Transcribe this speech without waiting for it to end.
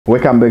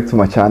Welcome back to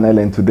my channel,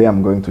 and today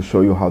I'm going to show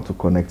you how to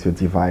connect your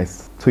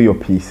device to your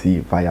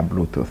PC via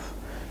Bluetooth.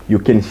 You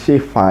can share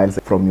files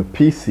from your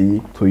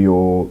PC to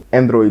your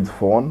Android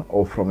phone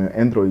or from your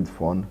Android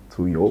phone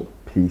to your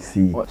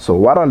PC. So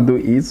what I'll do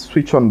is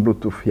switch on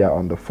Bluetooth here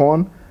on the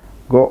phone,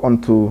 go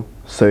onto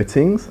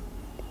settings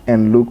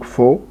and look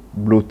for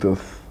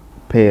Bluetooth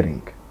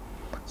pairing.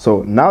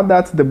 So now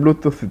that the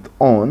Bluetooth is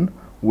on,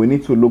 we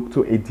need to look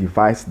to a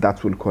device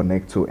that will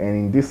connect to, and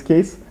in this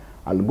case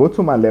I'll go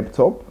to my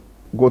laptop,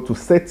 go to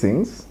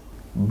settings,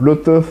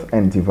 Bluetooth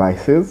and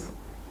devices,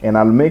 and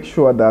I'll make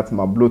sure that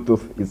my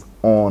Bluetooth is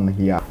on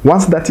here.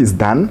 Once that is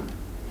done,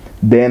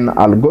 then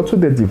I'll go to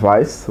the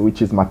device,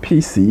 which is my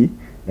PC,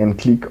 and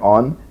click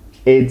on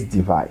add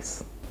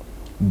device.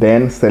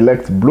 Then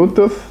select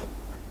Bluetooth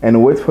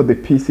and wait for the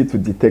PC to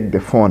detect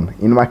the phone.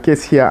 In my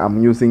case here,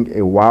 I'm using a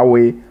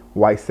Huawei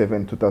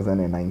Y7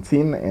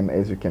 2019, and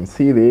as you can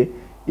see there,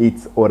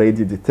 it's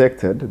already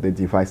detected the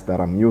device that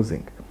I'm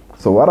using.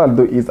 So what I'll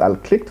do is I'll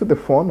click to the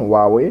phone,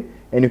 Huawei,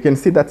 and you can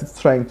see that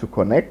it's trying to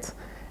connect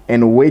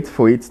and wait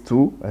for it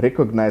to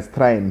recognize,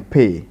 try and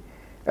pay.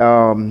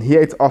 Here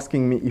it's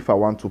asking me if I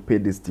want to pay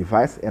this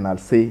device, and I'll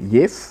say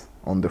yes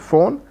on the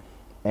phone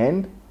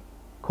and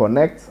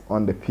connect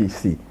on the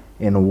PC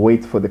and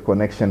wait for the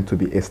connection to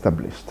be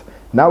established.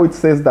 Now it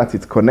says that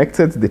it's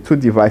connected, the two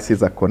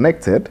devices are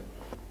connected.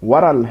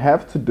 What I'll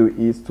have to do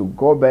is to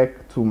go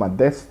back to my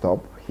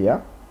desktop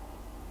here,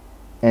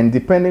 and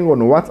depending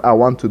on what I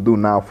want to do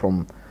now,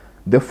 from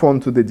the phone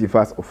to the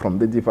device or from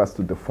the device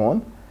to the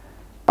phone,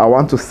 I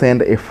want to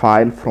send a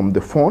file from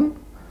the phone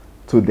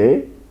to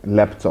the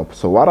laptop.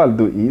 So what I'll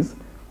do is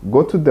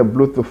go to the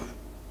Bluetooth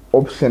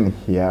option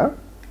here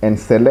and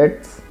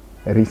select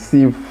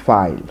receive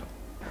file.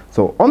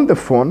 So on the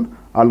phone,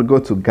 I'll go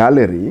to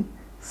gallery,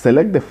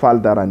 select the file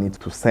that I need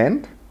to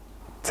send,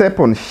 tap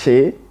on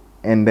share,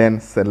 and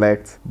then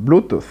select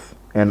Bluetooth.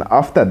 And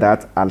after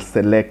that, I'll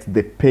select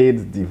the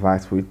paired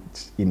device, which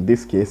in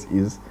this case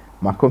is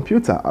my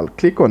computer. I'll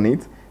click on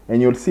it,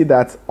 and you'll see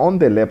that on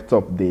the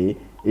laptop there,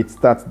 it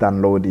starts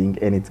downloading,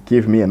 and it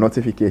gives me a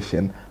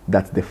notification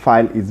that the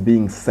file is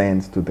being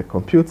sent to the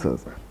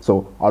computers.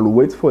 So I'll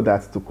wait for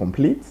that to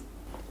complete.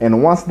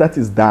 And once that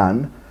is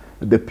done,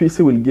 the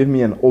PC will give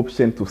me an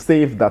option to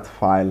save that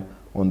file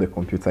on the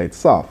computer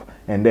itself.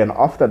 And then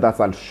after that,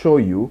 I'll show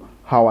you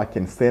how I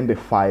can send a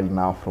file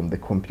now from the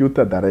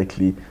computer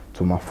directly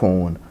to my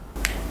phone.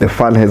 The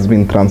file has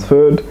been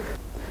transferred.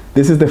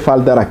 This is the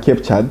file that I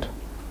captured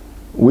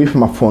with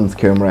my phone's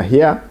camera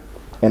here,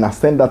 and I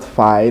send that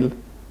file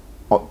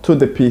to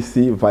the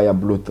PC via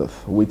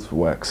Bluetooth, which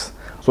works.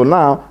 So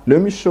now let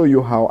me show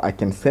you how I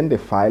can send a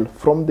file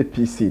from the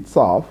PC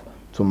itself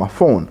to my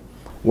phone.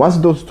 Once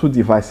those two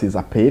devices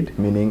are paired,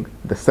 meaning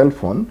the cell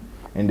phone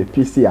and the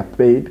PC are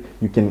paired,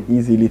 you can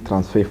easily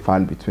transfer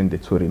file between the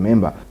two,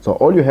 remember. So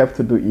all you have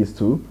to do is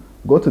to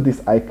go to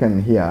this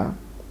icon here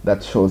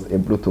that shows a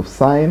Bluetooth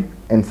sign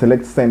and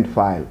select send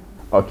file.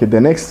 Okay, the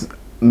next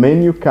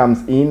menu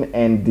comes in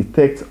and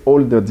detects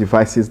all the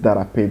devices that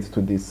are paired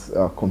to this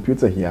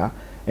computer here.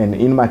 And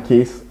in my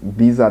case,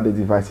 these are the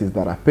devices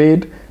that are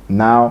paired.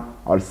 Now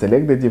I'll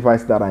select the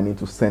device that I need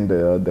to send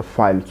the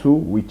file to,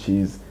 which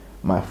is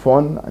my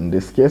phone, in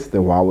this case the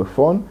Huawei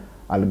phone.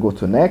 I'll go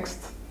to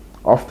next.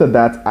 After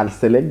that, I'll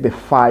select the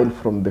file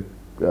from the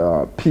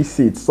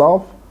PC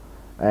itself,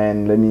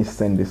 and let me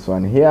send this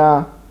one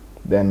here.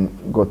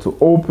 Then go to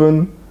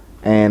open,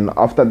 and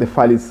after the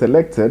file is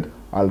selected,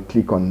 I'll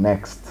click on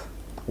next.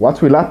 What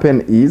will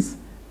happen is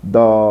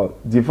the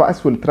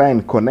device will try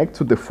and connect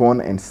to the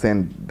phone and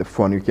send the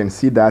phone. You can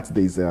see that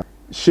there's a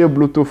share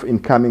Bluetooth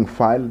incoming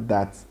file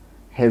that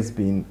has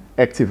been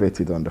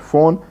activated on the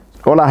phone.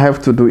 All I have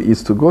to do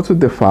is to go to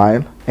the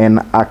file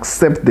and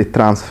accept the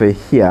transfer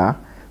here.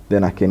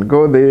 Then I can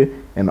go there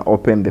and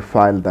open the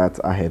file that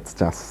I had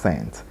just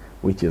sent,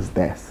 which is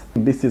this.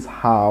 This is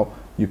how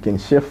you can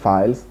share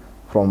files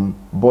from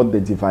both the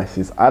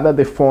devices, either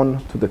the phone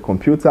to the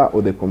computer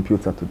or the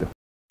computer to the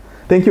phone.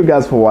 Thank you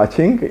guys for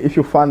watching. If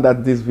you found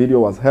that this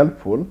video was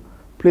helpful,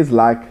 please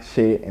like,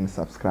 share, and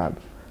subscribe.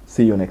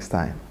 See you next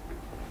time.